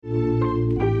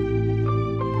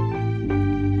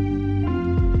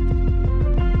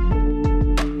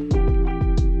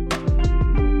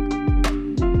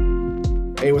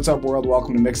what's up, world?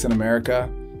 Welcome to Mixed in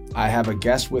America. I have a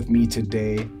guest with me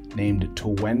today named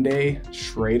Tegwende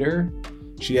Schrader.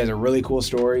 She has a really cool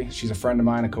story. She's a friend of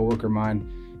mine, a coworker of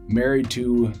mine, married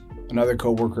to another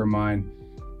coworker of mine.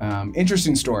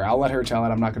 Interesting story. I'll let her tell it.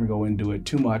 I'm not going to go into it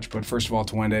too much, but first of all,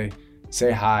 Tegwende,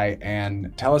 say hi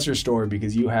and tell us your story,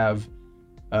 because you have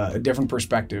a different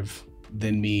perspective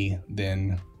than me,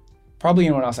 than probably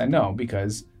anyone else I know,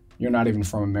 because you're not even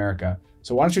from America.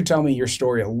 So why don't you tell me your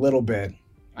story a little bit?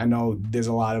 I know there's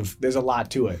a lot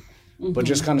to it, but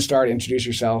just kind of introduce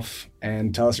yourself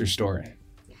and tell us your story.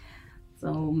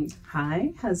 So,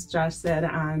 hi, as Josh said,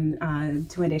 I'm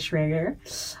Tegwende Schrader.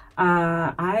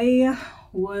 I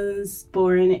was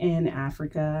born in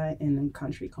Africa in a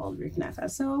country called Burkina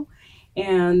Faso.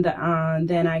 And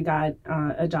then I got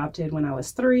adopted when I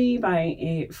was 3 by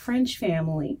a French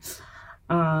family.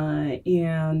 So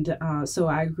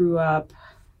I grew up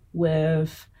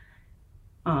with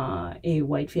a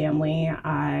white family.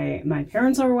 My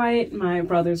parents are white, my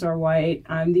brothers are white.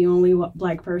 I'm the only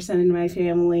black person in my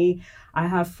family. I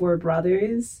have 4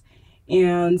 brothers.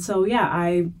 And so, yeah,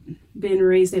 I've been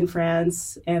raised in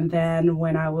France. And then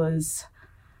when I was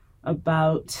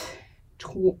about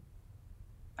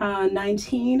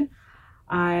 19,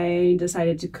 I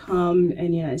decided to come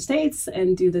in the United States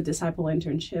and do the Disciple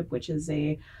Internship, which is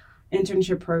a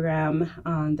internship program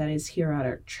that is here at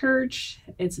our church.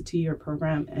 It's a 2-year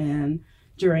program. And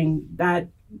during that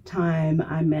time,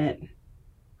 I met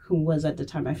who was at the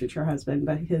time my future husband,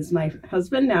 but he's my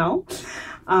husband now.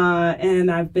 And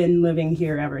I've been living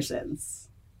here ever since.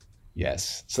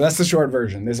 Yes. So that's the short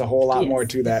version. There's a whole lot more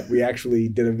to that. We actually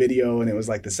did a video, and it was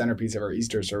like the centerpiece of our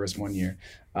Easter service one year.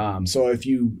 So if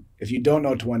you don't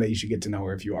know Tegwende, you should get to know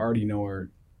her. If you already know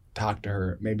her, talk to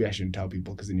her. Maybe I shouldn't tell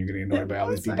people, because then you're getting annoyed by all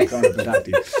these people coming up and talk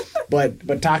to you.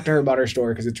 But talk to her about her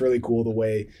story, because it's really cool the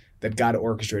way that God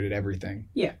orchestrated everything.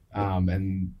 Yeah.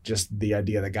 And just the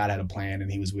idea that God had a plan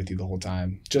and he was with you the whole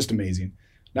time. Just amazing.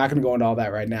 Not going to go into all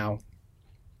that right now.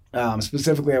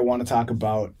 Specifically, I want to talk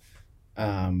about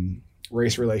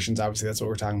race relations. Obviously, that's what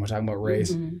we're talking about. Talking about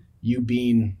race. Mm-hmm. You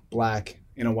being black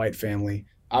in a white family.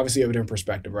 Obviously, you have a different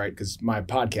perspective, right? Because my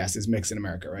podcast is Mixed in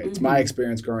America, right? Mm-hmm. It's my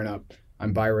experience growing up.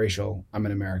 I'm biracial. I'm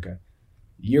in America.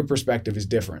 Your perspective is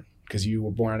different, because you were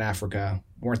born in Africa,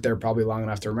 weren't there probably long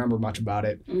enough to remember much about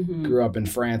it, grew up in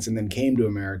France, and then came to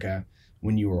America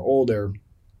when you were older.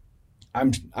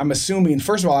 I'm assuming,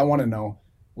 first of all, I want to know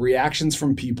reactions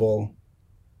from people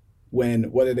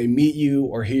whether they meet you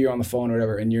or hear you on the phone or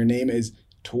whatever, and your name is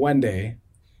Tegwende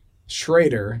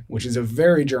Schrader, which is a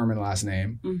very German last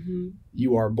name. Mm-hmm.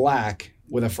 You are black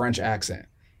with a French accent.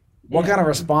 What kind of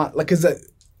response? Like, because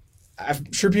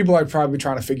I'm sure people are probably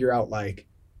trying to figure out, like,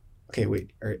 okay,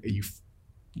 wait, are you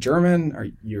German? Are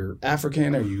you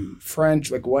African? Are you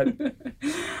French? Like, what?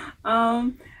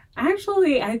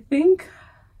 Actually, I think,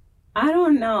 I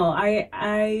don't know.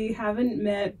 I haven't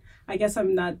met, I guess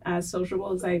I'm not as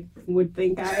sociable as I would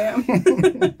think I am.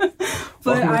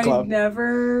 But I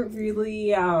never really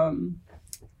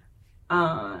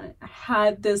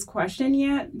had this question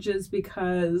yet, just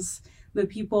because the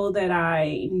people that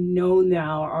I know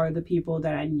now are the people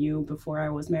that I knew before I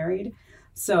was married.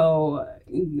 So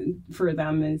for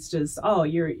them, it's just, oh,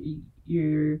 you're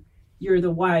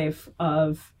the wife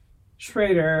of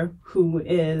Schrader, who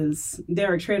is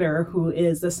Derek Schrader, who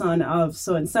is the son of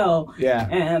so-and-so. Yeah.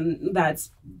 And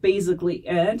that's basically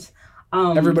it.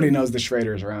 Everybody knows the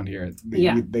Schraders around here.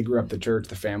 They grew up the church.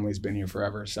 The family's been here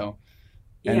forever. So,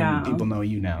 and people know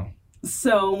you now.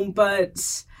 So,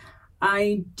 but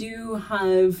I do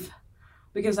have,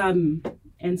 because I'm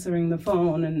answering the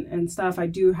phone and stuff, I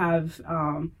do have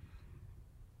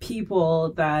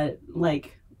people that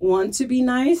like want to be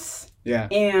nice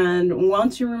and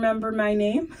want to remember my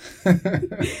name,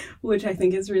 which I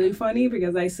think is really funny,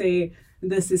 because I say,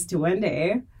 this is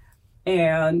Tegwende,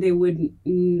 and they would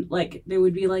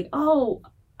be like, oh,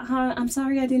 I'm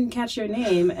sorry I didn't catch your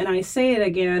name, and I say it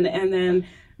again, and then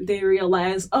they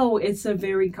realize, oh, it's a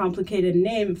very complicated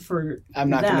name for I'm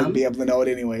not going to be able to know it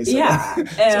anyway. So. Yeah.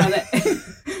 And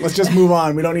let's just move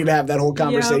on. We don't need to have that whole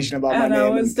conversation about my name. And I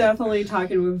was definitely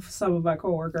talking with some of my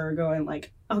coworkers going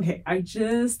like, okay, I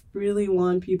just really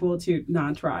want people to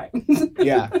not try.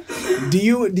 Yeah. Do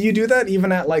you do that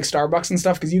even at like Starbucks and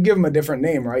stuff? Because you give them a different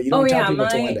name, right? You don't tell people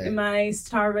Tegwende. My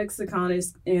Starbucks account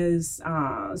is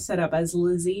set up as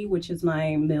Lizzie, which is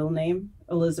my middle name.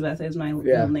 Elizabeth is my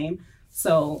middle name.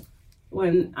 So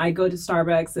when I go to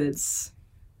Starbucks, it's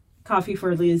coffee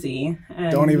for Lizzie.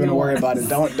 And don't even worry about it.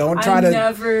 Don't try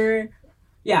to.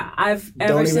 I've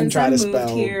ever since I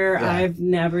moved here, I've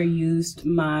never used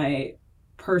my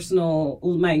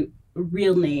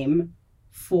real name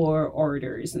for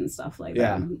orders and stuff like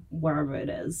Yeah. that, wherever it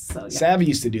is. So yeah. Savvy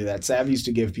used to do that. Savvy used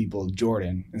to give people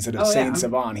Jordan instead of saying yeah.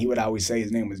 Savon. He would always say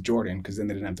his name was Jordan because then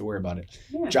they didn't have to worry about it.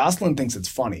 Yeah. Jocelyn thinks it's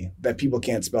funny that people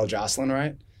can't spell Jocelyn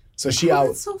right. So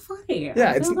That's so funny.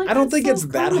 Yeah, I don't think it's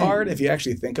that common. hard if you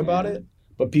actually think about it.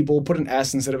 But people will put an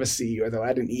S instead of a C, or they'll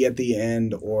add an E at the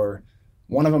end. Or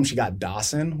one of them, she got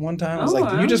Dawson one time. I was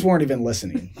like, you just weren't even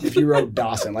listening. If you wrote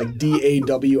Dawson, like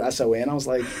Dawson, I was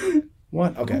like,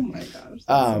 what? Okay. Oh my gosh, that's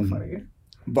so funny.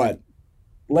 But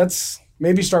let's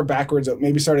maybe start backwards.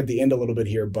 Maybe start at the end a little bit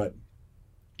here. But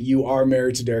you are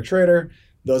married to Derek Schrader.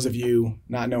 Those of you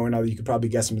not knowing, you could probably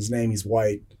guess him his name. He's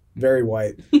white, very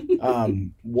white.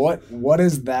 What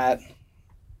has that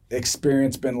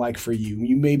experience been like for you?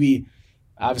 You maybe,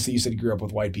 obviously you said you grew up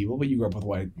with white people, but you grew up with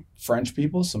white French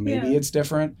people, so maybe it's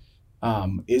different.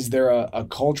 Is there a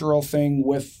cultural thing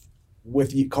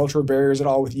with you, cultural barriers at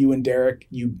all with you and Derek?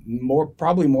 You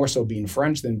probably more so being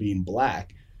French than being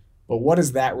black, but what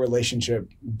has that relationship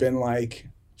been like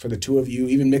for the two of you?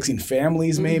 Even mixing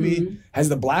families, maybe? Mm-hmm. Has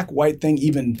the black-white thing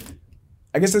even,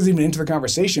 I guess, doesn't even enter the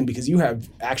conversation because you have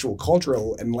actual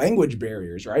cultural and language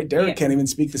barriers, right? Derek can't even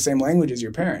speak the same language as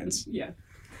your parents. Yeah.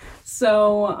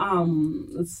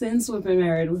 So since we've been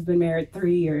married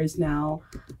 3 years now.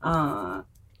 I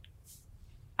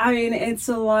mean, it's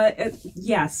a lot.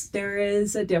 Yes, there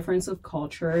is a difference of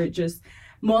culture, just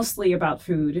mostly about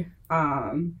food.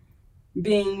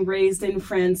 Being raised in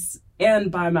France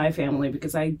and by my family,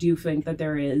 because I do think that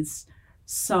there is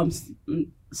some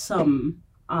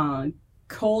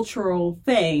cultural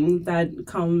thing that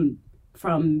come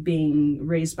from being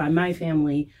raised by my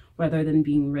family rather than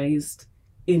being raised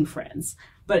in France.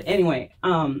 But anyway,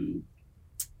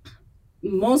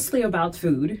 mostly about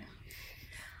food.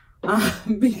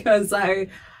 Because I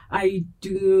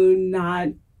do not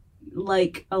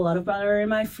like a lot of butter in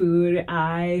my food.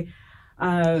 I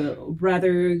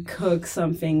rather cook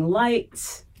something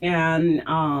light, and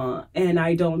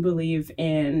I don't believe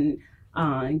in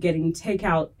getting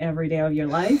takeout every day of your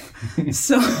life.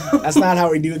 So that's not how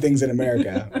we do things in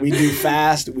America. We do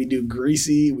fast, we do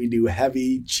greasy, we do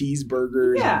heavy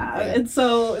cheeseburgers. Yeah, and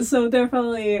so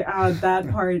definitely that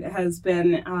part has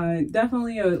been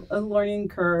definitely a learning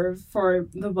curve for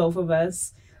the both of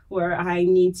us, where I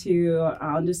need to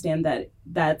understand that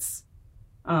that's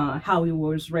how he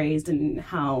was raised and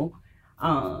how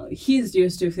he's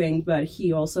used to things, but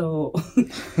he also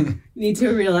needs to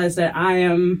realize that I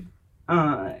am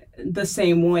the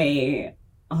same way,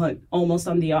 almost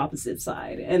on the opposite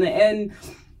side. And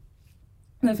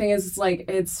the thing is,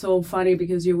 it's so funny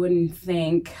because you wouldn't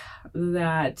think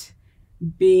that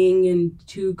being in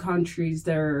two countries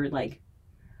that are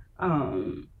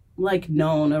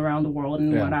known around the world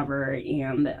and whatever,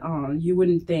 and you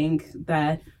wouldn't think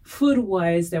that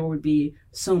food-wise there would be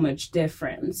so much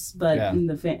difference. But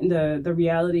the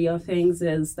reality of things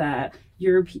is that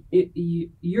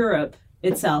Europe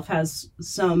itself has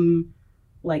some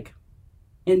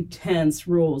intense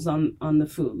rules on the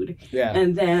food,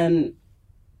 and then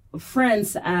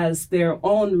France has their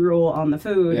own rule on the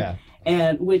food,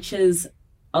 and which is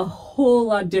a whole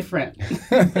lot different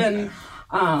than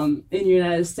in the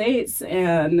United States.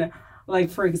 And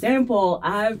for example,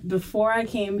 before I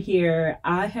came here,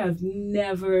 I have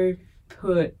never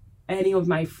put any of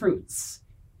my fruits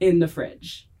in the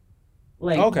fridge,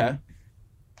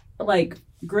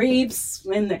 grapes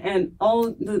and all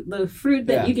the fruit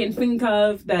that you can think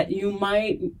of that you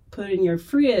might put in your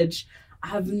fridge.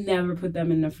 I've never put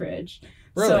them in the fridge.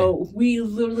 Really? So we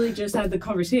literally just had the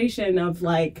conversation of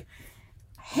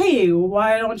hey,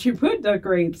 why don't you put the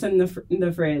grapes in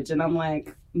the fridge? And I'm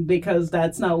like, because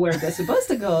that's not where they're supposed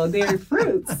to go. They're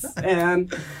fruits.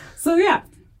 And so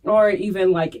or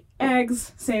even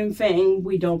eggs, same thing.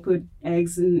 We don't put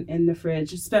eggs in the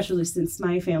fridge, especially since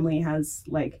my family has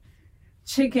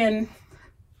chicken,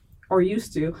 or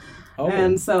used to.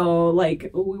 And so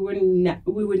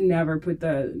we would never put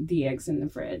the eggs in the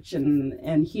fridge,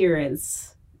 and here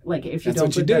is if you that's don't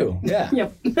what you do.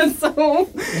 Yep. So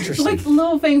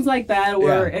little things like that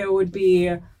where it would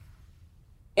be,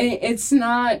 it's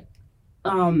not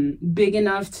big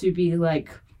enough to be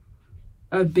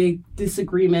a big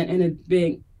disagreement and a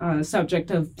big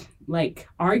subject of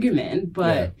argument,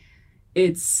 but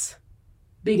it's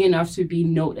big enough to be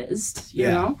noticed, you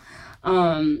know?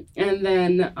 And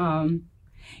then,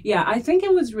 I think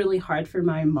it was really hard for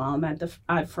my mom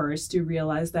at first to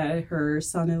realize that her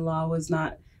son-in-law was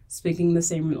not speaking the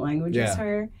same language as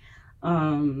her.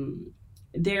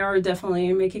 They are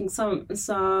definitely making some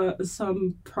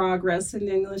progress in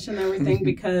English and everything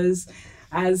because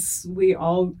as we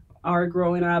all are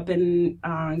growing up and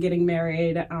getting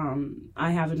married.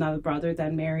 I have another brother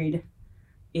that married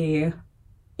a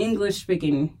English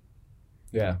speaking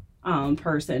Yeah.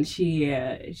 person.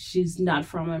 She's not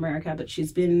from America, but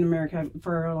she's been in America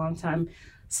for a long time.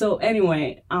 So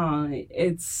anyway,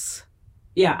 it's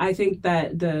yeah. I think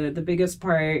that the biggest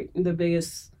part, the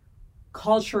biggest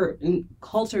culture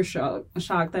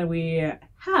shock that we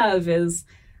have is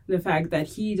the fact that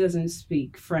he doesn't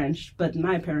speak French, but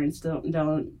my parents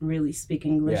don't really speak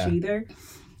English either.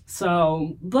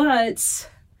 So, but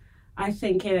I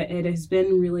think it has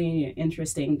been really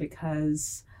interesting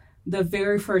because the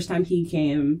very first time he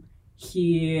came,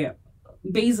 he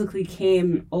basically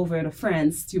came over to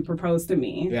France to propose to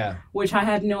me. Yeah. Which I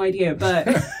had no idea, but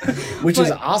which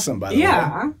is awesome, by the way.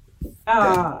 Yeah.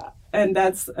 And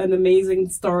that's an amazing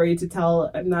story to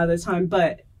tell another time.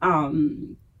 But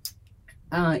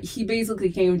he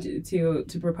basically came to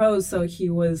propose, so he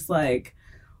was like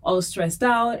all stressed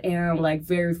out and like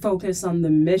very focused on the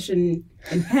mission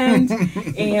in hand.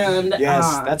 And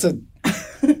yes,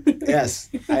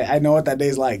 I know what that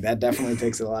day's like. That definitely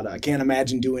takes a lot of. I can't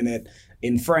imagine doing it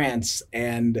in France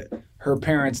and her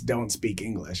parents don't speak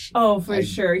English. Oh, for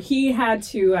sure. He had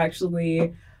to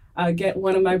actually get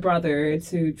one of my brother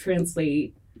to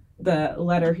translate the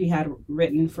letter he had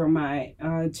written for my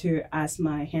to ask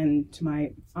my hand to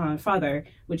my father,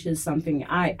 which is something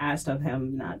I asked of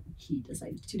him, not he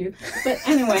decided to do. But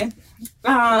anyway,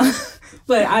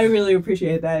 but I really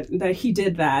appreciate that he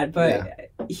did that. But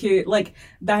he like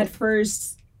that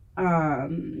first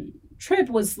trip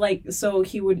was like, so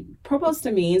he would propose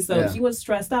to me, so he was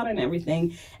stressed out and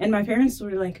everything, and my parents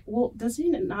were like, well, does he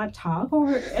not talk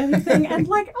or anything? And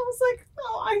like I was like,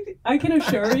 no, I can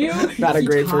assure you not a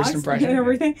great first impression and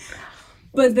everything.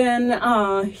 But then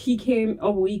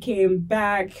we came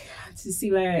back to see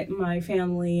my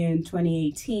family in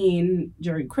 2018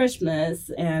 during Christmas,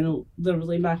 and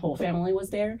literally my whole family was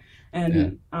there.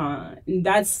 And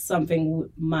that's something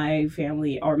my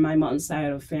family or my mom's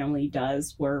side of family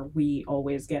does, where we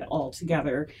always get all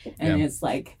together, and it's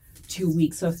like 2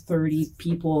 weeks of 30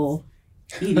 people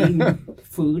eating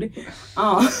food.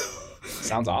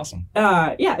 Sounds awesome.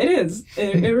 Yeah, it is.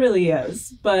 It really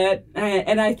is. But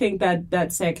and I think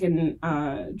that second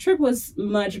trip was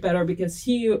much better because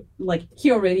he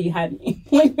already had me.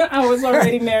 Like I was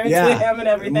already married to him and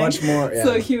everything. Much more. Yeah.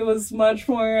 So he was much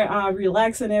more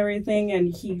relaxed and everything,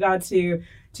 and he got to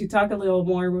talk a little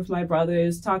more with my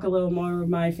brothers, talk a little more with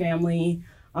my family.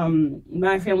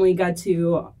 My family got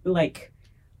to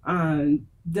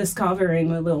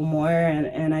discovering a little more,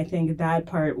 and I think that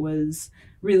part was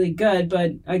really good.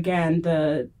 But again,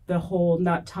 the whole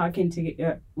not talking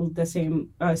to the same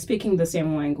speaking the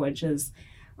same language is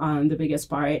the biggest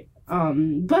part,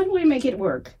 but we make it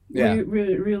work. We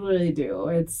really do.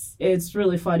 It's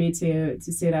really funny to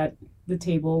sit at the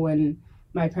table when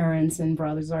my parents and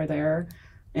brothers are there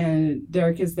and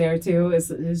Derek is there too.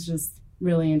 It's just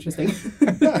really interesting.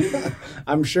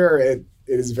 I'm sure it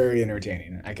is very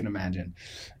entertaining. I can imagine.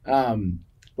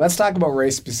 Let's talk about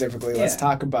race specifically. Let's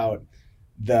talk about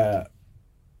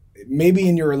maybe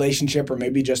in your relationship or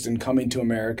maybe just in coming to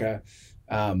America.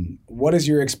 What has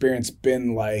your experience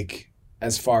been like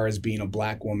as far as being a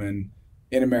Black woman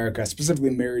in America, specifically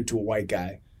married to a white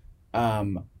guy?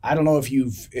 I don't know if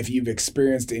you've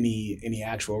experienced any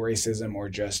actual racism or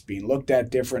just being looked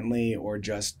at differently, or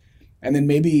just, and then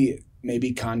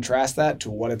maybe contrast that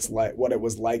to what it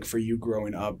was like for you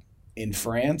growing up in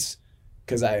France,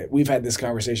 because we've had this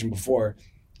conversation before.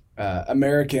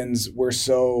 Americans, we're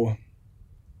so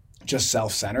just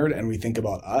self-centered, and we think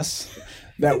about us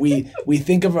that we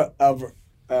think of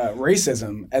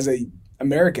racism as a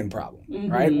American problem,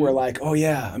 right? We're like, oh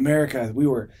yeah, America, we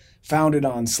were founded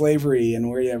on slavery, and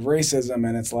where you have racism,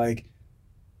 and it's like,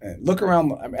 look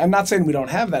around. I'm not saying we don't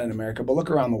have that in America, but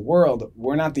look around the world.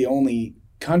 We're not the only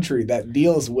country that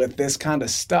deals with this kind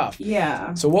of stuff.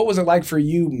 Yeah. So what was it like for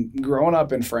you growing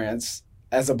up in France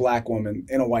as a Black woman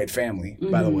in a white family,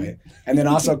 by the way, and then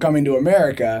also coming to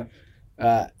America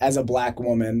as a Black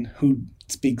woman who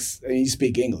you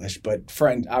speak English, but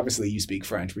French, obviously you speak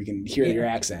French. We can hear your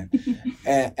accent.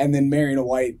 And then marrying a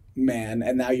white man,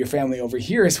 and now your family over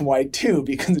here is white too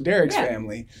because of Derek's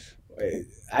family.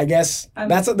 I guess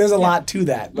there's a lot to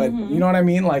that, but you know what I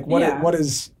mean? Like what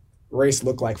does race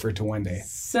look like for Tegwende?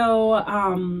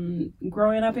 So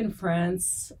growing up in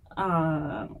France,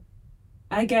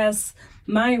 I guess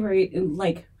my race,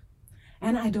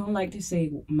 and I don't like to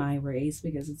say my race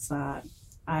because it's not,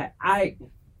 I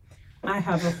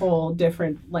have a whole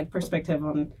different perspective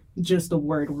on just the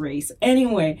word race.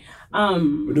 Anyway,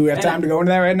 do we have time to go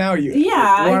into that right now?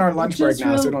 Yeah, we're on our lunch break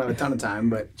now, so we don't have a ton of time.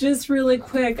 But just really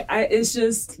quick, it's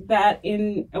just that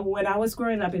when I was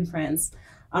growing up in France,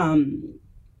 in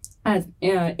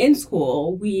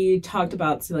school we talked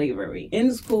about slavery.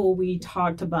 In school we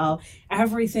talked about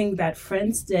everything that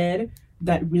France did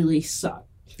that really sucked.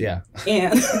 Yeah,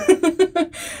 and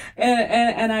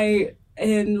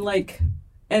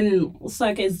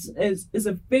suck is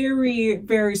a very,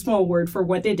 very small word for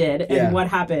what they did and what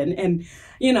happened, and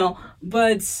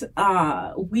but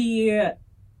we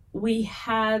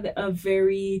had a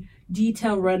very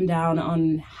detailed rundown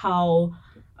on how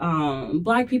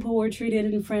Black people were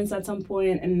treated in France at some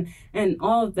point, and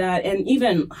all of that, and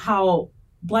even how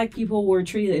Black people were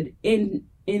treated in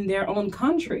their own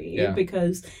country,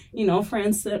 because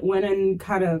France went and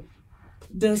kind of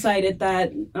decided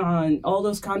that all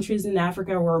those countries in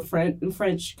Africa were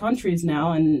French countries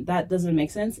now, and that doesn't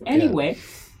make sense anyway.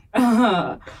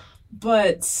 But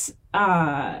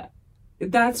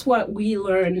that's what we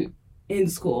learn in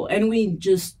school, and we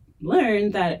just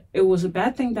learned that it was a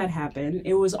bad thing that happened.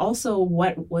 It was also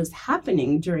what was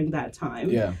happening during that time.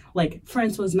 Yeah, like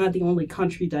France was not the only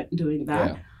country doing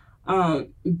that.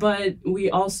 But we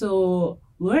also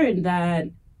learned that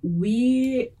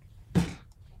we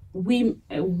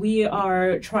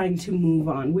are trying to move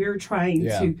on. We're trying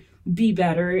to be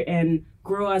better and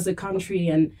grow as a country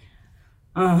and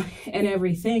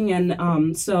everything.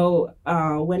 And so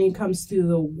when it comes to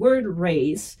the word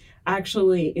race,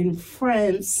 actually in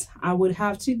France, I would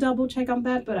have to double check on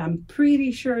that, but I'm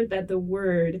pretty sure that the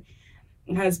word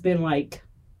has been like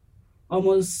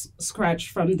almost scratched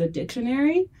from the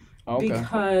dictionary. Okay.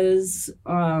 Because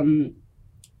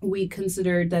we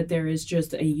consider that there is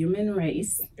just a human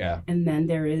race, and then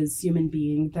there is human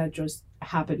beings that just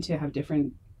happen to have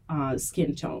different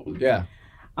skin tone. Yeah.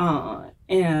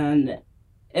 And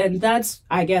that's,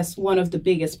 I guess, one of the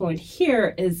biggest points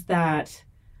here is that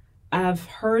I've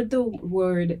heard the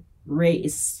word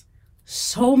race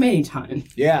so many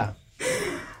times. Yeah.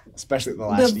 Especially the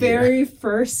last year. The very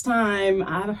first time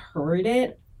I heard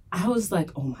it, I was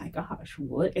like, oh my gosh,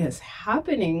 what is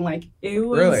happening? Like, it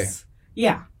was... Really?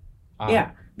 Yeah.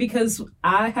 Yeah. Because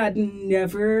I had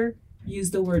never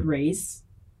used the word race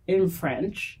in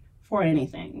French for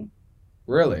anything.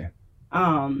 Really?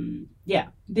 Yeah.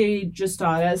 They just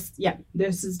taught us,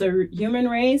 this is the human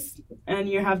race, and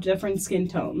you have different skin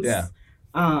tones. Yeah.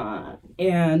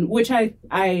 And which I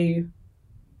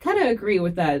kind of agree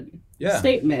with that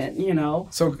statement,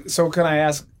 So can I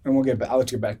ask, and I'll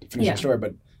let you get back to finish the story,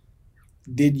 but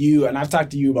did you, and I've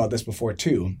talked to you about this before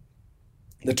too,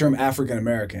 the term African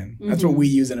American, that's what we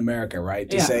use in America, right?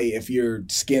 To say if your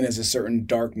skin is a certain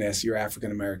darkness, you're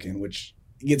African American, which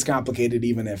gets complicated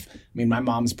even if, my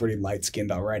mom's pretty light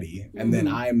skinned already. And then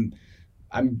I'm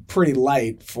pretty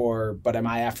light but am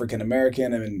I African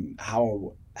American? I mean,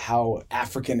 how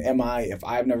African am I if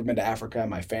I've never been to Africa,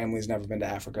 my family's never been to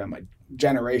Africa, my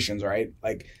generations, right?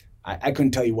 Like, I couldn't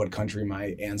tell you what country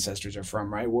my ancestors are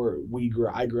from, right?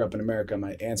 I grew up in America,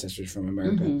 my ancestors from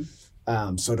America.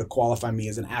 So to qualify me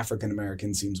as an African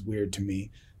American seems weird to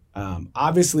me.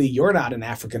 Obviously, you're not an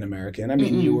African American. I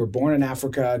mean, you were born in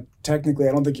Africa. Technically,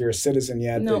 I don't think you're a citizen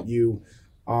yet, but you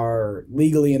are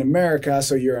legally in America,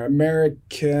 so you're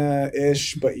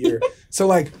America-ish, but you're... So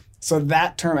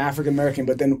that term African American,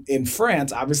 but then in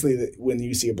France, obviously, when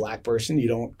you see a Black person, you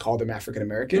don't call them African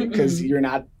American because you're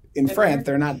not... In France,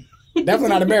 they're not... Definitely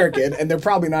not American, and they're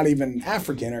probably not even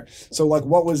African. So, like,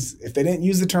 if they didn't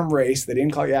use the term race, they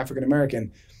didn't call you African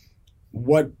American,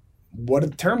 what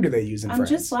term do they use in France?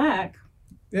 I'm just Black.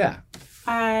 Yeah.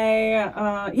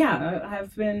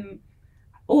 I've been,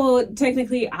 well,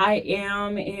 technically, I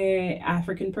am an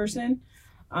African person.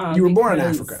 You were born in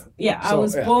Africa. Yeah, I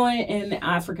was born in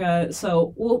Africa.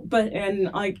 So,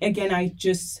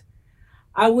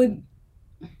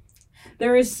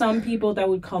 there is some people that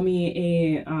would call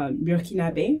me a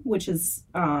Burkinabe, which is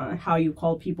how you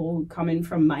call people coming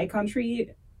from my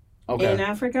country in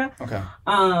Africa. Okay.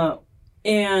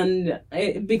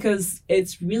 Because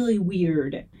it's really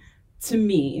weird to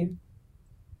me,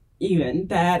 even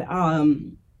that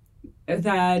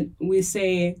we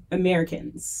say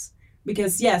Americans,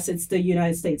 because yes, it's the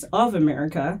United States of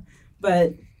America,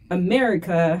 but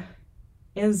America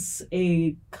is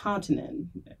a continent.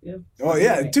 Oh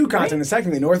yeah, two continents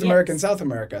technically, North America and South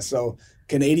America. So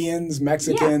Canadians,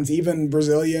 Mexicans, even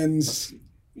Brazilians,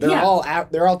 they're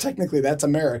all technically, that's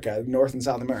America, North and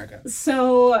South America.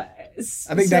 So I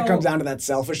think that comes down to that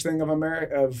selfish thing of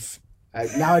America.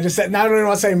 Now I don't even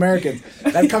want to say Americans.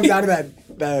 That comes down to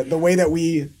that the way that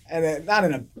we, and not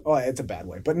in it's a bad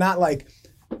way, but not like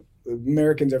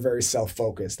Americans are very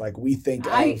self-focused. Like we think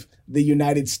of the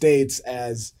United States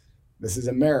as this is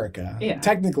America. Yeah.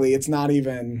 Technically, it's not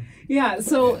even. Yeah.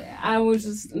 So I was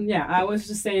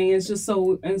just saying it's just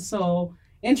so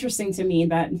interesting to me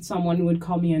that someone would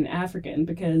call me an African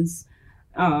because,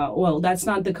 that's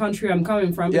not the country I'm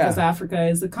coming from because Africa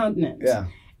is a continent. Yeah.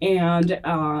 And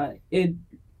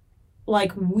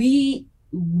we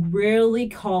rarely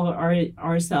call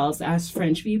ourselves as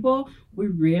French people. We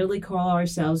rarely call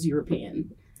ourselves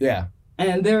European. Yeah.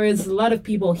 And there is a lot of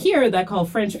people here that call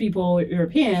French people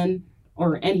European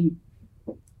or any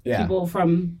people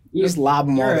from just lob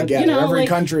them all together. Every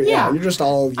country. Yeah. You're just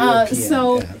all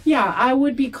European. I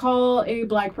would be called a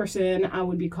Black person. I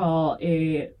would be called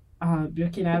a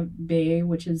Burkinabe,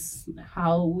 which is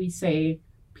how we say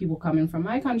people coming from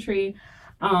my country.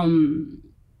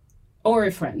 Or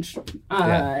a French.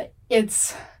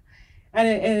 It's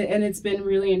it's been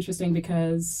really interesting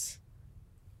because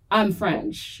I'm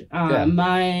French.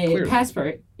 My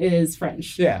passport is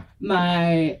French. Yeah.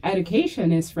 My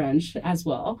education is French as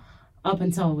well, up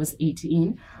until I was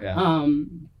 18. Yeah.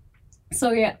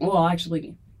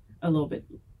 Actually, a little bit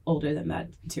older than that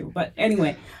too. But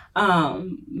anyway,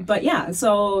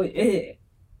 so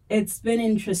it's been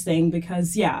interesting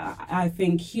because I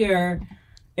think here,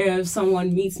 if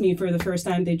someone meets me for the first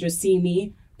time, they just see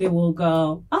me, they will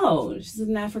go, oh, she's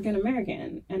an African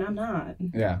American, and I'm not.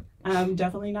 Yeah. I'm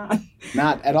definitely not.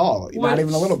 Not at all. Not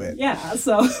even a little bit. Yeah,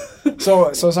 so.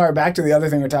 so sorry, back to the other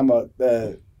thing we're talking about,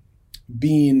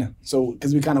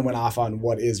 because we kind of went off on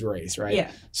what is race, right? Yeah.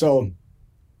 So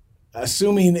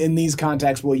assuming in these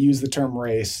contexts we'll use the term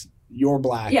race, you're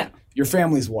Black, your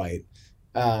family's white,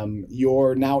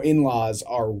 your now in-laws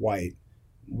are white.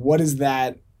 What is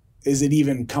that? Is it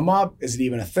even come up? Is it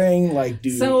even a thing? Like,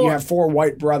 you have 4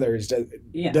 white brothers?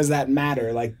 Does that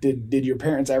matter? Like, did your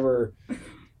parents ever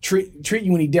treat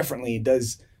you any differently?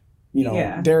 Does,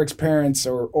 Derek's parents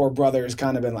or brothers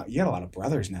kind of been like, you got a lot of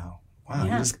brothers now. Wow, you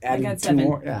just added 2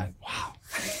 more. Yeah, wow.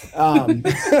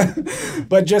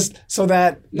 But just so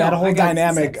that whole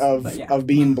dynamic 6, of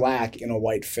being Black in a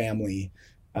white family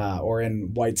or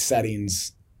in white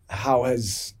settings,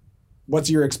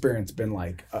 what's your experience been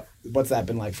like? What's that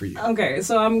been like for you? Okay,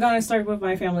 so I'm going to start with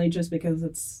my family just because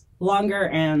it's longer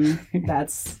and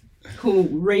that's who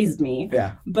raised me.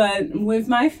 Yeah. But with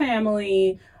my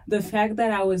family, the fact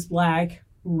that I was Black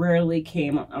rarely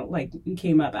came up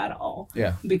at all.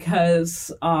 Yeah.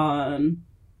 Because, I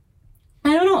don't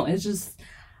know, it's just,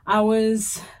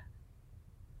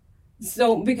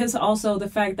 because also the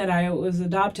fact that I was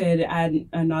adopted add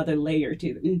another layer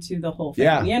into the whole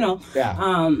thing, Yeah.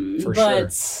 For sure.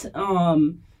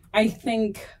 I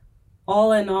think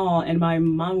all in all, and my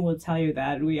mom will tell you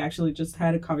that we actually just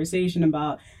had a conversation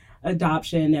about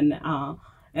adoption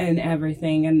and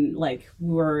everything, and like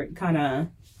we were kind of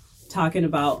talking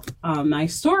about my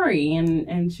story,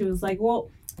 and she was like, well,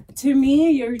 to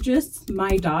me, you're just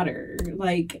my daughter.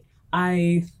 Like,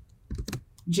 I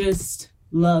just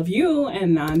love you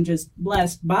and I'm just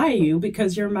blessed by you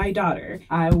because you're my daughter.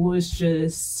 I was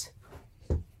just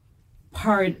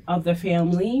part of the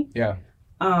family. Yeah.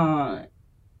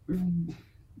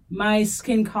 My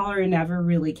skin color never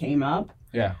really came up.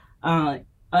 Yeah.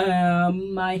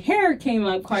 My hair came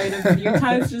up quite a few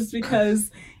times just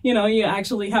because, you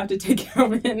actually have to take care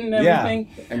of it and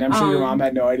everything. Yeah. And I'm sure your mom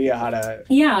had no idea how to.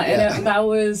 Yeah. And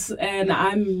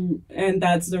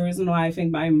that's the reason why I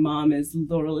think my mom is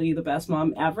literally the best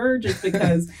mom ever, just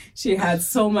because she had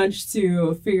so much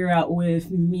to figure out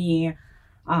with me,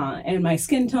 and my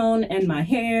skin tone and my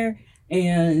hair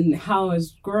and how I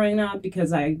was growing up,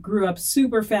 because I grew up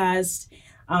super fast,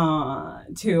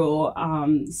 too.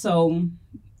 So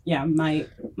yeah, my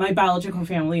biological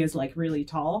family is like really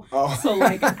tall. Oh. So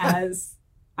like as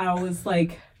I was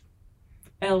like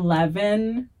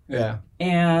 11, yeah,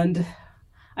 and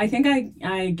I think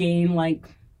I gained like,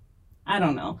 I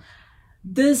don't know,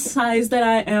 this size that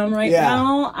I am right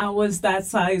now. I was that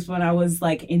size when I was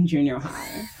like in junior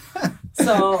high.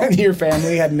 So and your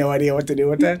family had no idea what to do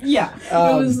with that? Yeah,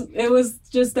 it was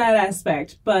just that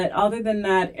aspect. But other than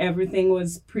that, everything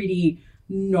was pretty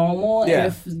normal,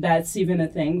 if that's even a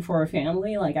thing for a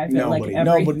family. Like, I feel like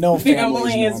no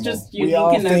family is just unique. We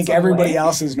all think everybody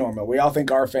else is normal. We all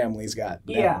think our family's got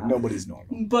nobody's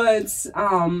normal. But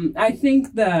I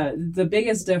think the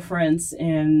biggest difference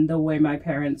in the way my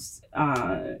parents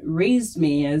raised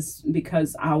me is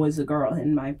because I was a girl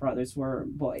and my brothers were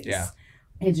boys. Yeah.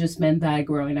 It just meant that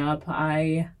growing up,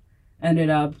 I ended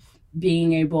up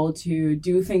being able to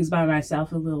do things by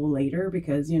myself a little later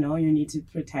because, you need to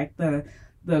protect the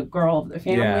girl of the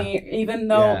family. Even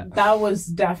though that was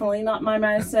definitely not my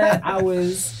mindset.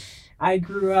 I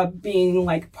grew up being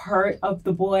like part of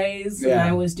the boys, and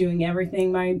I was doing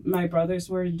everything my brothers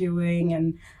were doing,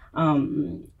 and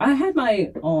I had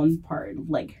my own part,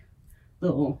 like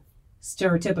little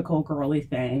stereotypical girly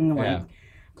thing, like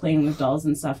playing with dolls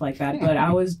and stuff like that. But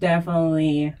I was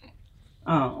definitely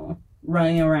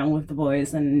running around with the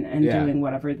boys and doing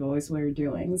whatever the boys were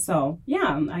doing. So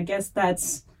yeah, I guess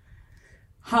that's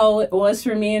how it was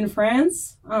for me in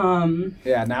France. Now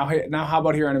how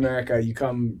about here in America? You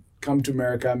come to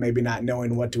America maybe not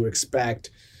knowing what to expect.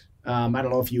 I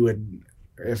don't know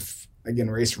if again,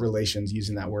 race relations,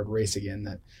 using that word race again,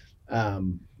 that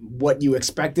what you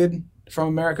expected from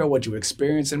America, what you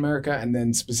experienced in America, and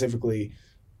then specifically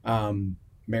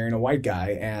marrying a white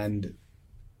guy. And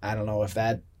I don't know if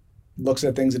that looks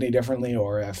at things any differently,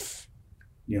 or if,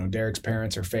 Derek's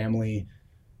parents or family,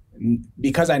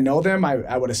 because I know them,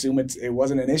 I would assume it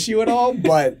wasn't an issue at all.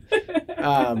 But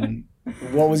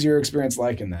what was your experience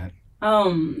like in that?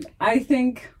 I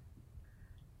think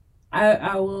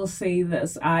I will say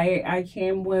this. I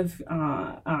came with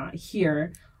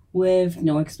here with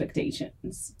no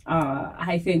expectations.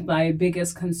 I think my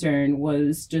biggest concern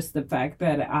was just the fact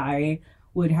that I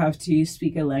would have to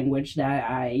speak a language that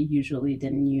I usually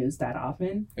didn't use that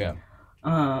often. Yeah.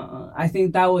 I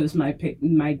think that was my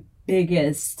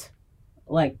biggest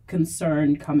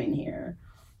concern coming here.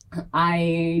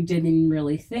 I didn't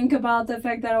really think about the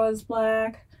fact that I was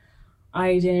Black.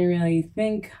 I didn't really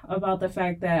think about the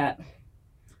fact that,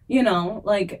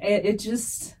 it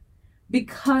just,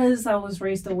 because I was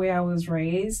raised the way I was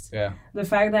raised, the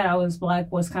fact that I was Black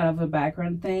was kind of a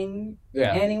background thing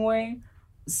anyway.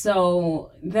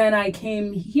 So then I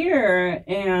came here,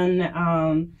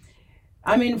 and,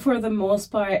 for the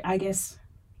most part, I guess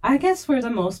for the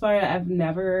most part, I've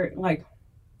never,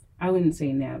 I wouldn't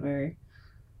say never,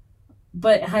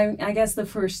 but I guess the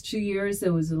first 2 years,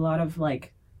 there was a lot of,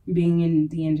 being in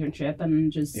the internship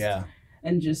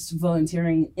and just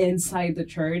volunteering inside the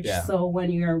church. Yeah. So when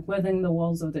you're within the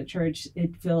walls of the church,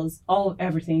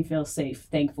 everything feels safe,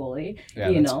 thankfully.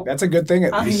 Yeah, that's a good thing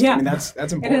at least. Yeah. I mean, that's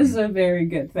important. It is a very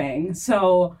good thing.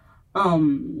 So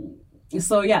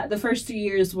the first 2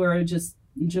 years were just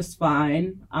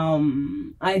fine.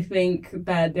 I think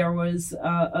that there was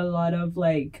a lot of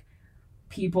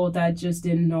people that just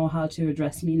didn't know how to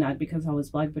address me, not because I was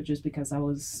Black, but just because I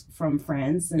was from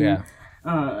France. And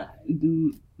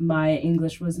my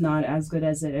English was not as good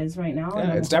as it is right now.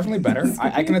 Yeah, it's definitely better.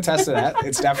 I can attest to that.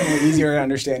 It's definitely easier to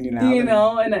understand you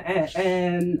now.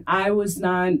 And I was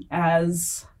not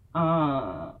as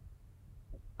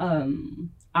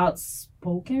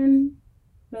outspoken.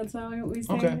 That's how we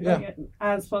say it. Yeah.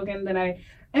 Outspoken than I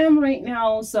am right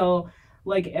now. So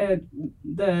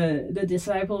the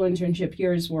disciple internship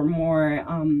years were more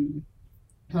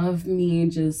of me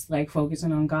just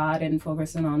focusing on God and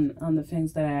focusing on the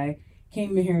things that I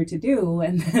came here to do.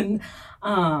 And then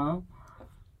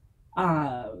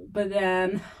but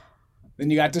then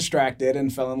you got distracted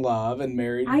and fell in love and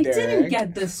married Derek. I didn't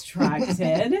get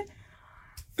distracted.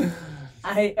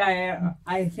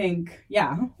 I think,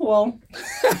 well,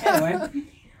 anyway.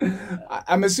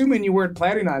 I'm assuming you weren't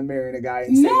planning on marrying a guy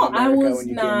in America. No, I was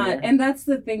not. And that's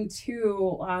the thing,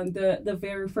 too. The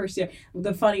very first year,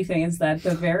 the funny thing is that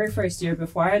the very first year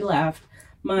before I left,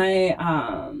 my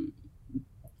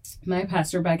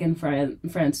pastor back in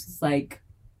France was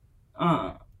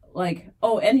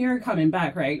oh, and you're coming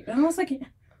back, right? And I was like,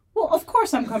 well, of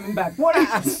course I'm coming back. What are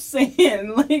you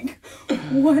saying?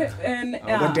 What? And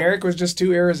but Derek was just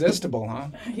too irresistible, huh?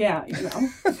 Yeah,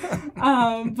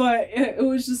 but it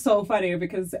was just so funny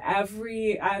because I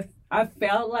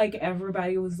felt like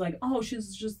everybody was oh, she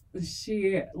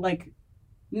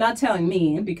not telling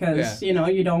me because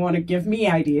you don't want to give me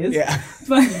ideas. Yeah.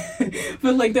 But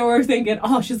they were thinking,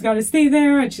 oh, she's got to stay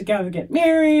there and she's got to get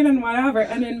married and whatever.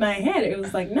 And in my head, it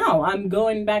was no, I'm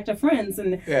going back to France.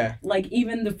 And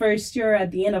even the first year,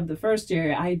 at the end of the first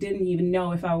year, I didn't even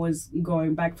know if I was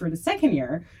going back for the second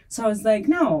year. So I was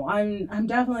no, I'm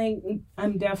definitely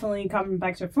coming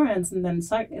back to France. And then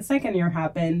second year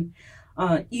happened,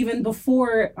 even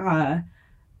before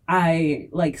I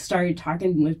started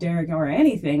talking with Derek or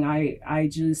anything. I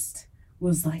just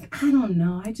was I don't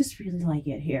know, I just really like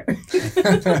it here.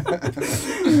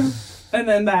 And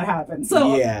then that happened.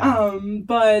 So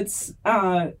but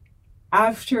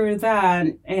after that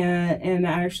and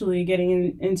actually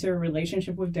getting into a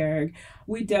relationship with Derek,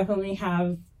 we definitely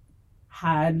have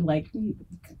had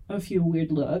a few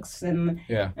weird looks and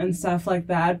stuff like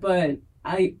that. But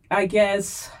I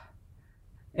guess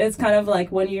it's kind of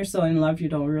when you're so in love, you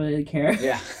don't really care.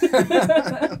 Yeah.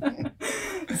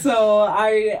 So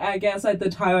I guess at the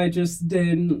time I just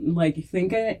didn't like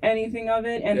think anything of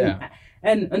it,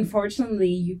 and unfortunately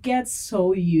you get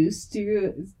so used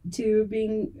to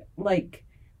being like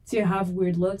to have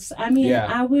weird looks. I mean,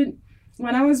 I would.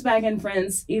 When I was back in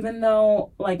France, even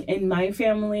though, like, in my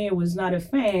family it was not a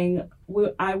thing,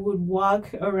 I would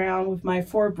walk around with my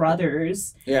 4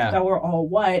 brothers that were all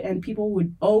white, and people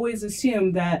would always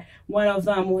assume that one of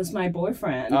them was my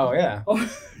boyfriend. Oh, yeah.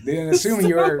 They didn't assume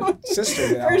you were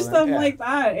sister. Or something like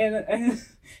that.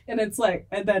 And it's like,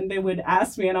 and then they would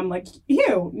ask me, and I'm like,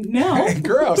 ew, no.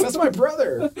 Gross, that's my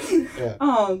brother.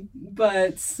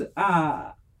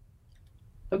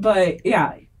 But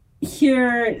yeah.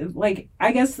 Here, like,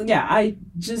 I guess, I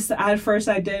just, at first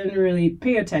I didn't really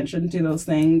pay attention to those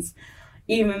things,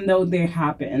 even though they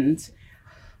happened.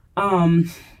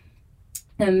 And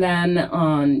then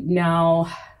now,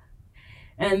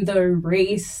 and the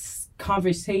race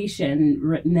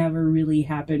conversation never really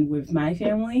happened with my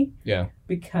family. Yeah.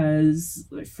 Because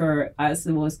for us,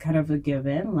 it was kind of a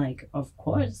given, like, of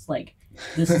course, like,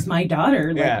 this is my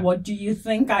daughter. Like, what do you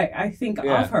think I think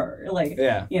of her? Like,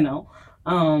 you know.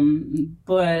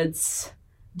 But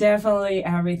definitely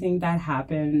everything that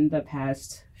happened the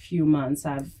past few months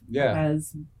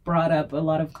has brought up a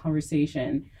lot of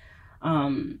conversation.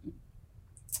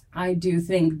 I do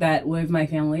think that with my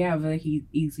family, I have a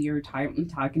easier time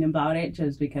talking about it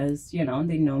just because, you know,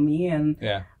 they know me and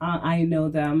I know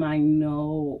them. I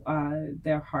know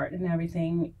their heart and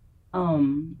everything.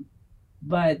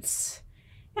 But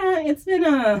yeah, it's been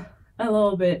a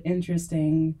little bit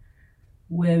interesting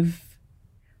with,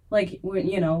 like, when,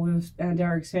 you know, with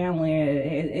Derek's family,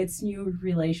 it's new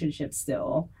relationship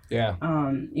still. Yeah.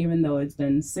 Even though it's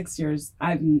been 6 years,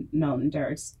 I've known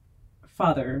Derek's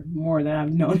father more than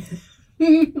I've known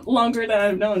him, longer than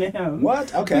I've known him.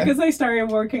 What? Okay. Because I started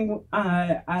working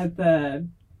at the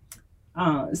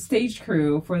stage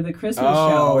crew for the Christmas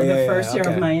show the first year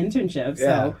of my internship.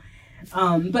 So,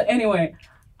 but anyway,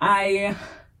 I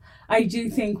do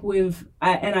think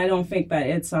and I don't think that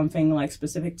it's something like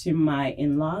specific to my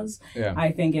in-laws. Yeah.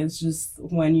 I think it's just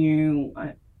when you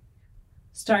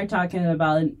start talking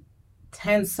about a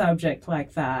tense subject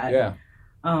like that,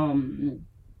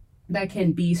 that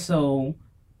can be so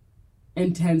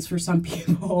intense for some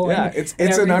people. Yeah, it's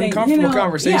an uncomfortable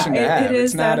conversation to have. It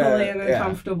is definitely an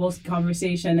uncomfortable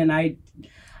conversation, and I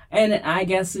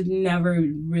guess it never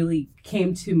really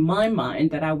came to my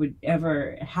mind that I would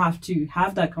ever have to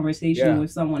have that conversation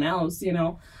with someone else, you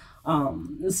know?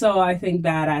 So I think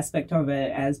that aspect of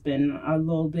it has been a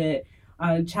little bit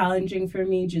challenging for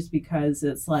me just because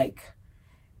it's like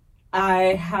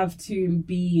I have to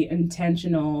be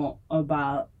intentional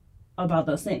about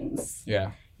those things.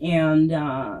 Yeah.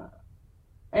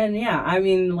 And yeah, I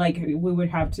mean, like, we would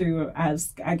have to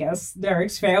ask, I guess,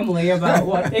 Derek's family about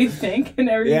what they think and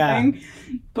everything. Yeah.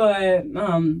 But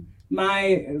my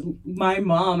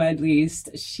mom, at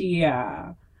least, she's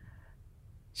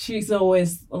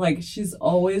always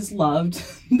loved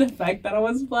the fact that I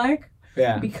was Black.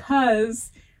 Yeah.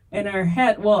 Because in her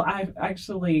head, well, I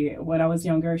actually, when I was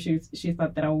younger, she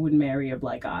thought that I would marry a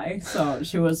Black guy. So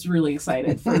she was really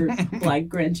excited for Black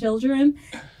grandchildren.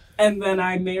 And then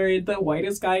I married the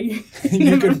whitest guy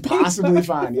you could possibly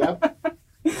find. Yep.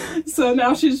 So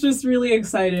now she's just really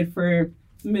excited for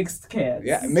mixed kids.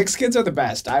 Yeah, mixed kids are the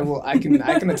best. I can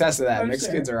attest to that.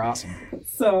 Mixed kids are awesome.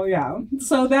 So yeah.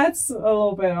 So that's a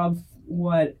little bit of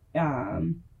what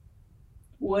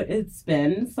it's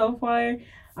been so far.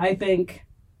 I think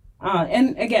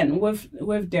and again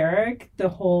with Derek, the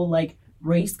whole like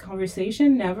race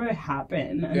conversation never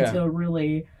happened until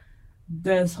really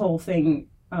this whole thing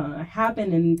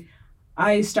happened, and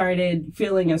I started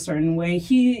feeling a certain way.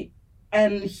 He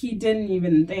didn't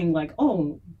even think like,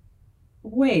 oh,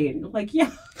 wait, like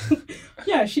yeah,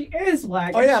 she is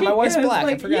Black. Oh yeah, my wife's Black.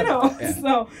 Like, I forgot. You know,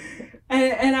 so,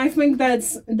 and I think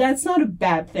that's not a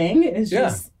bad thing. It's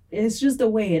just the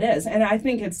way it is, and I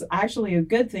think it's actually a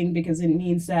good thing because it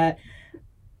means that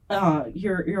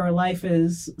your life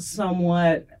is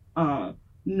somewhat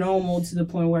normal to the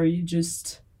point where you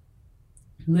just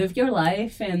live your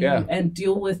life and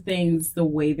deal with things the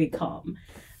way they come.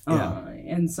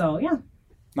 And so, yeah.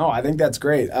 No, I think that's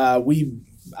great. I mean,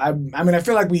 I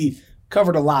feel like we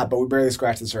covered a lot, but we barely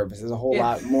scratched the surface. There's a whole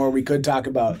lot more we could talk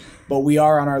about, but we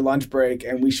are on our lunch break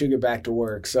and we should get back to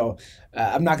work. So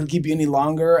I'm not going to keep you any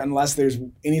longer unless there's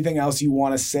anything else you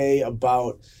want to say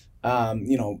about,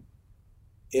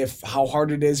 how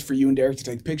hard it is for you and Derek to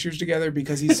take pictures together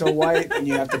because he's so white and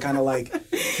you have to kind of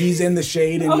like, he's in the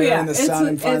shade and you're in the sun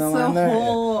and find the line there.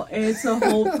 It's a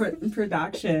whole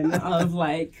production of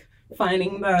like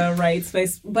finding the right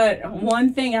space. But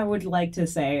one thing I would like to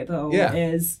say though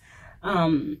is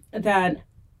that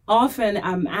often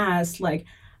I'm asked like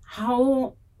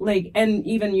how like, and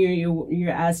even you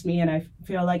asked me, and I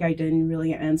feel like I didn't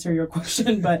really answer your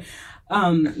question, but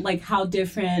like how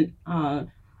different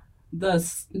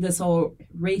this whole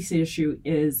race issue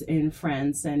is in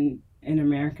France and in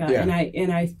America, and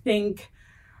I think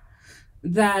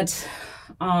that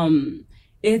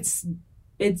it's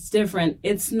different.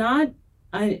 It's not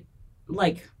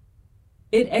like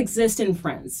it exists in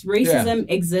France. Racism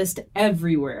exists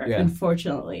everywhere,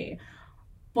 unfortunately.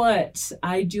 But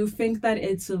I do think that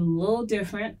it's a little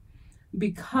different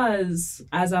because,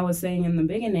 as I was saying in the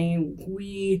beginning,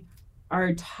 we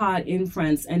are taught in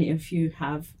France, and if you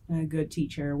have a good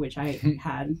teacher, which I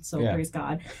had, so praise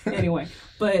God. Anyway,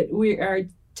 but we are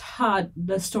taught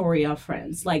the story of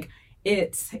France. Like,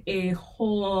 it's a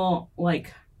whole,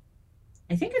 like,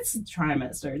 I think it's a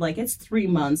trimester. Like, it's 3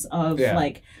 months of,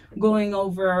 like, going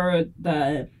over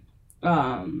the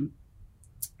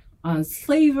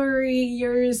slavery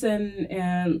years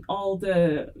and all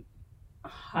the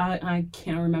I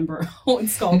can't remember how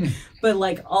it's called, but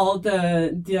like all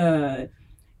the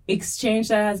exchange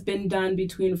that has been done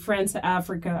between France,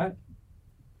 Africa,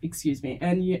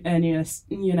 and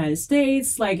United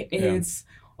States. Like it's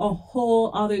a whole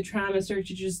other trimester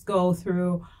to just go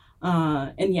through.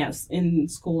 And yes, in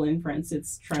school in France,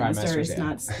 it's trimesters,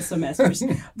 not semesters,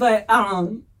 but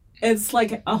it's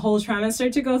like a whole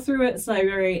trimester to go through it. It's like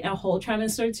a whole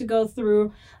trimester to go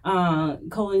through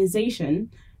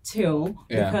colonization too,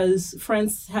 because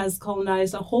France has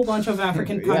colonized a whole bunch of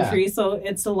African countries, so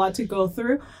it's a lot to go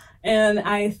through. And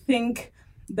I think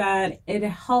that it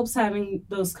helps having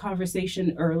those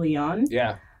conversations early on.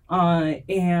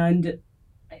 And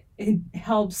it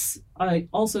helps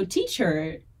also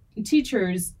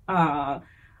teachers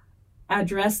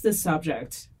address the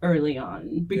subject early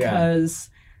on,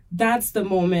 because that's the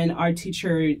moment our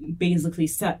teacher basically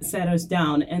set us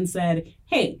down and said,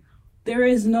 hey, there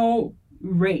is no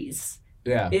race.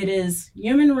 It is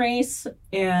human race,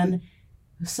 and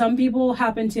some people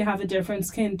happen to have a different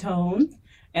skin tone,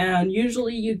 and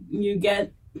usually you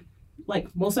get, like,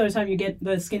 most of the time you get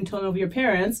the skin tone of your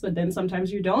parents, but then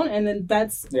sometimes you don't, and then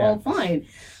that's all fine.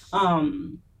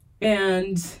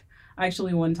 And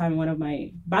actually one time one of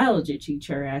my biology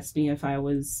teacher asked me if I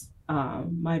was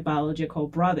my biological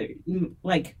brother.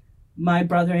 Like, my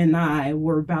brother and I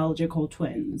were biological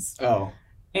twins.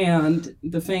 And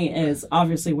the thing is,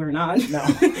 obviously we're not. No.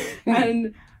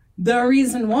 And the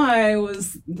reason why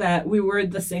was that we were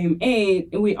the same age.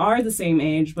 We are the same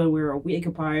age, but we're a week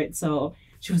apart. So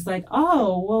she was like,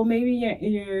 oh, well, maybe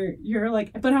you're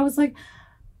like, but I was like,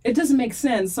 it doesn't make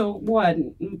sense. So what?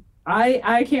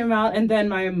 I came out, and then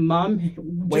my mom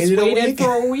just waited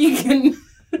for a week, and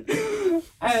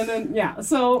then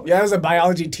so as a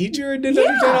biology teacher, didn't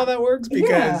understand how that works,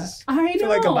 because I feel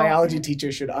like a biology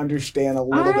teacher should understand a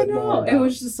little bit more. It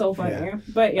was just so funny,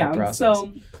 but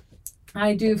so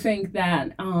I do think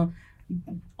that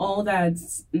all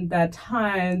that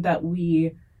time that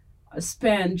we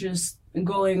spend just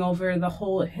going over the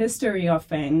whole history of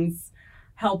things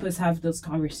help us have this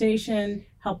conversation,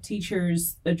 help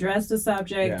teachers address the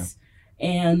subjects.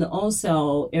 And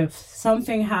also, if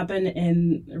something happened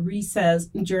in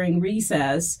during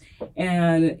recess,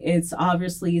 and it's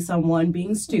obviously someone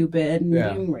being stupid and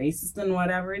being racist and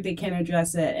whatever, they can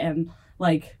address it. And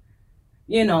like,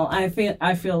 I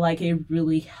feel like it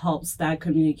really helps that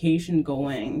communication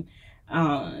going.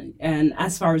 And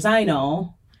as far as I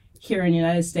know, here in the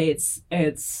United States,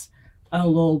 it's a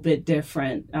little bit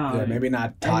different. Maybe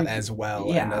not taught as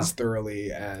well and as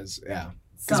thoroughly as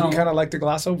because we kind of like to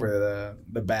gloss over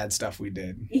the bad stuff we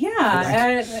did.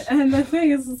 And the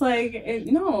thing is, it's like,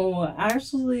 no,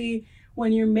 actually,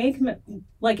 when you make,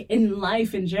 like in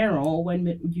life in general,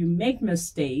 when you make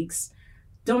mistakes,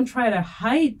 don't try to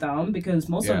hide them, because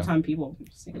most of the time people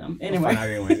see them anyway.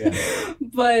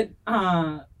 But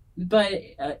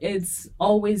it's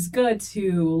always good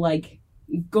to like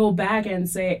go back and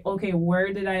say, okay,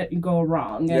 where did I go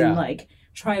wrong? And like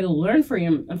try to learn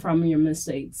from your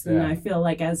mistakes. And I feel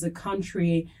like as a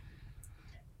country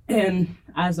and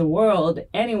as a world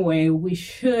anyway, we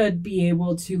should be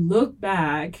able to look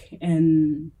back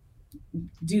and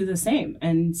do the same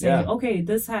and say, okay,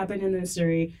 this happened in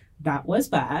history. That was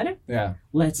bad.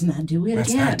 Let's not do it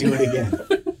again.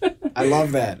 I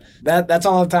love that. That's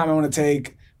all the time I want to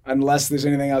take, unless there's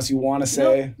anything else you want to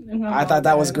say. I thought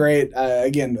that was great.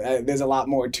 Again, there's a lot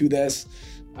more to this.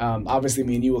 Obviously,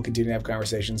 me and you will continue to have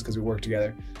conversations because we work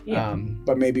together. Yeah.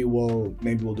 But maybe we'll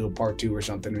do a part 2 or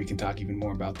something. We can talk even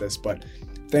more about this. But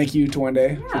thank you,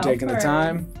 Tegwende, for taking the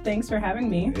time. Thanks for having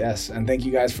me. Yes, and thank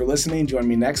you guys for listening. Join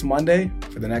me next Monday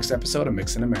for the next episode of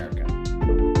Mix in America.